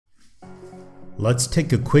Let's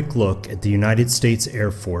take a quick look at the United States Air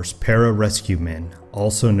Force Pararescue Men,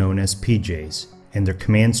 also known as PJs, and their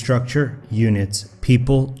command structure, units,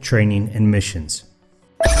 people, training, and missions.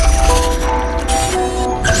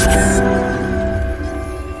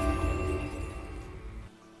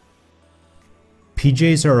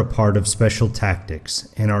 PJs are a part of Special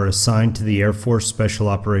Tactics and are assigned to the Air Force Special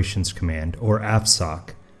Operations Command, or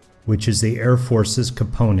AFSOC, which is the Air Force's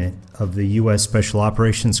component of the U.S. Special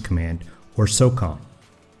Operations Command, or SOCOM.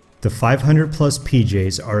 The 500 plus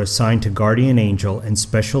PJs are assigned to Guardian Angel and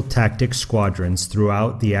Special Tactics squadrons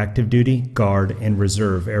throughout the active duty, Guard, and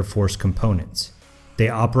Reserve Air Force components. They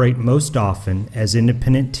operate most often as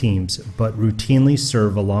independent teams but routinely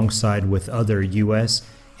serve alongside with other U.S.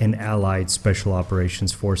 and Allied Special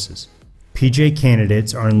Operations Forces. PJ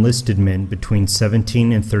candidates are enlisted men between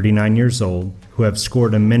 17 and 39 years old who have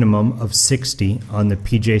scored a minimum of 60 on the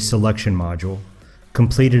PJ selection module,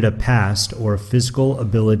 completed a PAST or a physical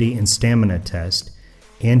ability and stamina test,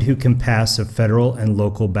 and who can pass a federal and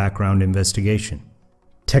local background investigation.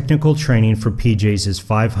 Technical training for PJs is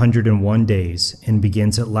 501 days and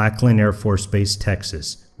begins at Lackland Air Force Base,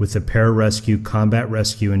 Texas, with the Pararescue Combat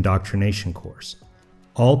Rescue Indoctrination course.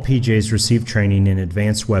 All PJs receive training in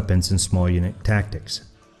advanced weapons and small unit tactics,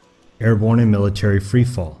 airborne and military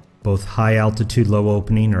freefall, both high altitude low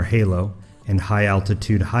opening or HALO and high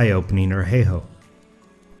altitude high opening or HAHO,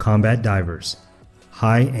 combat divers,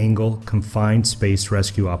 high angle confined space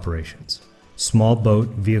rescue operations, small boat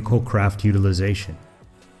vehicle craft utilization,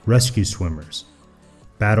 rescue swimmers,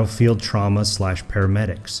 battlefield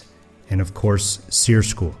trauma/paramedics, and of course SEER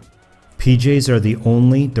School. PJs are the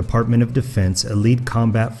only Department of Defense elite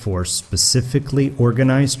combat force specifically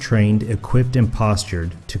organized, trained, equipped, and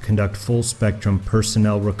postured to conduct full spectrum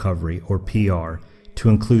personnel recovery, or PR, to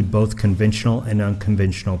include both conventional and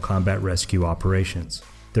unconventional combat rescue operations.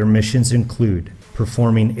 Their missions include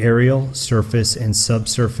performing aerial, surface, and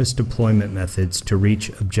subsurface deployment methods to reach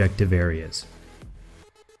objective areas.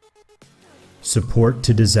 Support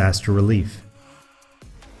to disaster relief.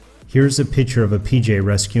 Here's a picture of a PJ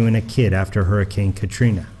rescuing a kid after Hurricane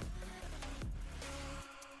Katrina.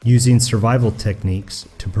 Using survival techniques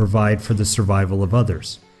to provide for the survival of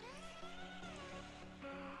others.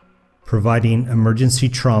 Providing emergency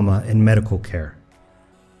trauma and medical care.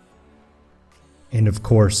 And of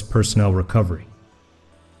course, personnel recovery.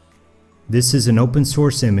 This is an open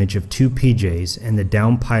source image of two PJs and the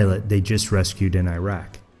downed pilot they just rescued in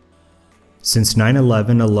Iraq. Since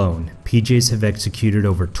 9/11 alone, PJs have executed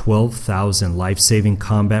over 12,000 life-saving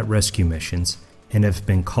combat rescue missions and have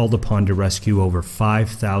been called upon to rescue over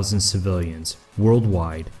 5,000 civilians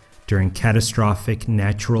worldwide during catastrophic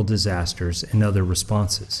natural disasters and other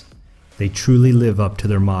responses. They truly live up to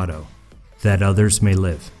their motto, that others may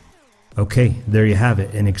live. Okay, there you have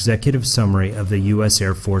it, an executive summary of the U.S.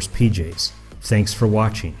 Air Force PJs. Thanks for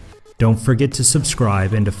watching. Don't forget to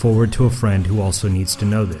subscribe and to forward to a friend who also needs to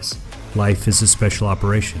know this. Life is a special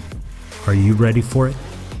operation. Are you ready for it?